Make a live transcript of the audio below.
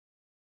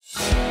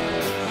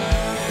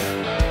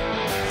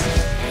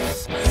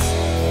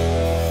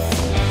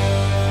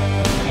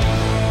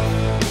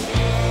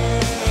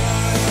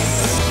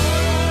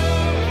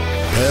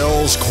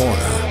Pelz Corner.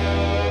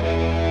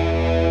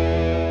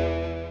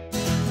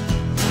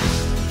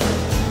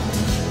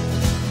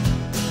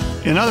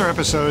 In other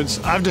episodes,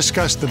 I've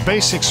discussed the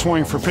basic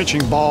swing for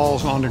pitching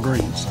balls onto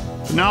greens.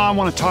 Now I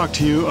want to talk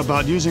to you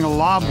about using a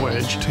lob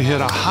wedge to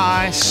hit a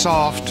high,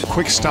 soft,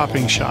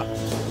 quick-stopping shot.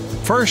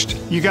 First,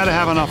 you got to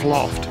have enough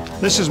loft.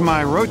 This is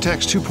my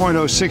Rotex 2.0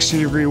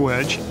 60-degree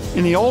wedge.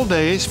 In the old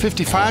days,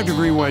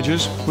 55-degree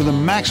wedges were the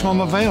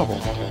maximum available.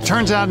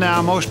 Turns out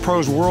now most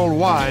pros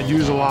worldwide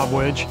use a lob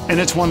wedge, and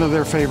it's one of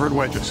their favorite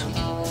wedges.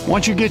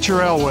 Once you get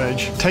your L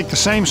wedge, take the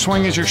same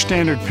swing as your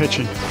standard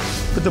pitching.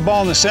 Put the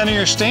ball in the center of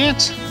your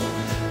stance,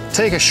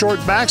 take a short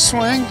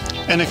backswing,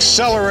 and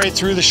accelerate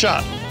through the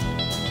shot.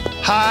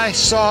 High,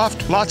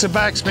 soft, lots of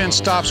backspin,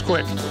 stops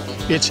quick.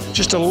 It's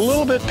just a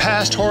little bit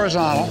past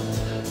horizontal,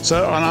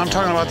 and I'm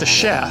talking about the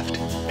shaft.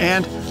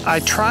 And I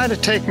try to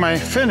take my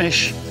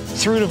finish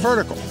through to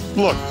vertical.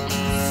 Look.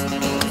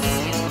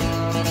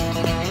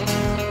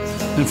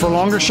 And for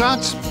longer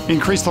shots,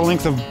 increase the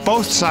length of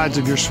both sides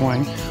of your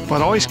swing,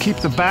 but always keep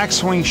the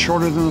backswing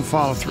shorter than the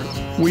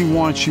follow-through. We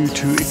want you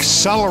to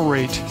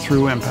accelerate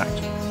through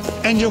impact.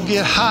 And you'll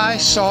get high,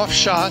 soft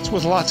shots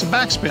with lots of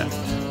backspin.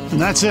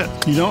 And that's it.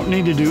 You don't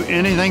need to do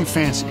anything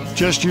fancy.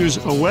 Just use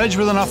a wedge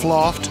with enough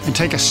loft and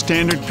take a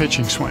standard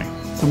pitching swing.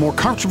 The more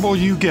comfortable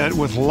you get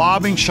with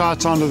lobbing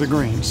shots onto the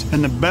greens,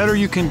 and the better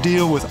you can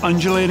deal with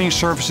undulating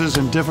surfaces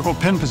and difficult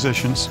pin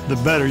positions, the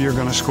better you're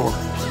going to score.